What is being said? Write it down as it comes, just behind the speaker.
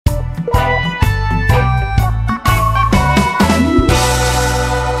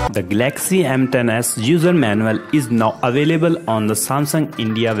The Galaxy M10s user manual is now available on the Samsung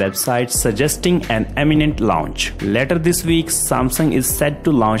India website, suggesting an imminent launch. Later this week, Samsung is set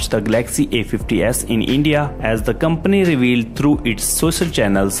to launch the Galaxy A50s in India, as the company revealed through its social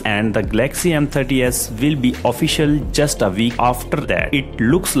channels, and the Galaxy M30s will be official just a week after that. It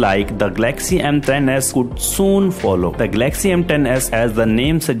looks like the Galaxy M10s could soon follow. The Galaxy M10s, as the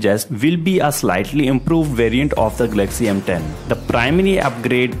name suggests, will be a slightly improved variant of the Galaxy M10. The primary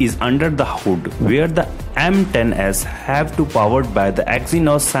upgrade is under the hood, where the M10s have to powered by the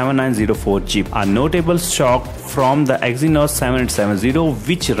Exynos 7904 chip, a notable shock from the Exynos 7870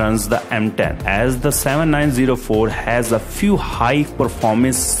 which runs the M10, as the 7904 has a few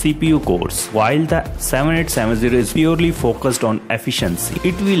high-performance CPU cores, while the 7870 is purely focused on efficiency.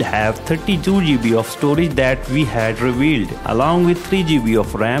 It will have 32GB of storage that we had revealed, along with 3GB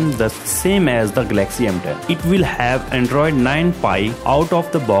of RAM, the same as the Galaxy M10. It will have Android 9 Pie out of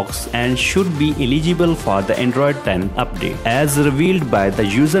the box and should be eligible for the Android 10 update. As revealed by the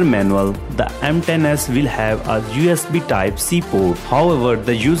user manual, the M10s will have a USB Type-C port. However,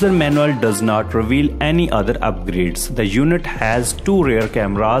 the user manual does not reveal any other upgrades. The unit has two rear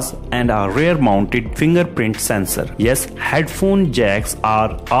cameras and a rear-mounted fingerprint sensor. Yes, headphone jacks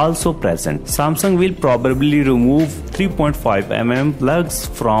are also present. Samsung will probably remove 3.5mm plugs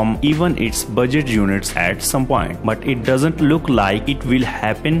from even its budget units at some point, but it doesn't look like it will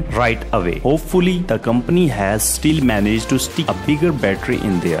happen right away. Hopefully, the company has still managed to stick a bigger battery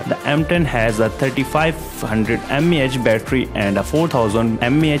in there. The M10 has a 3500 mAh battery and a 4000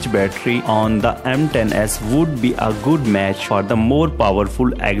 mAh battery on the M10s would be a good match for the more powerful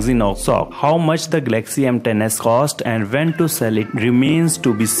Exynos sock. How much the Galaxy M10s cost and when to sell it remains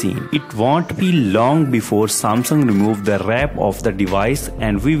to be seen. It won't be long before Samsung remove the wrap of the device,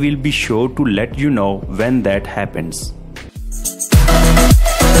 and we will be sure to let you know when that happens.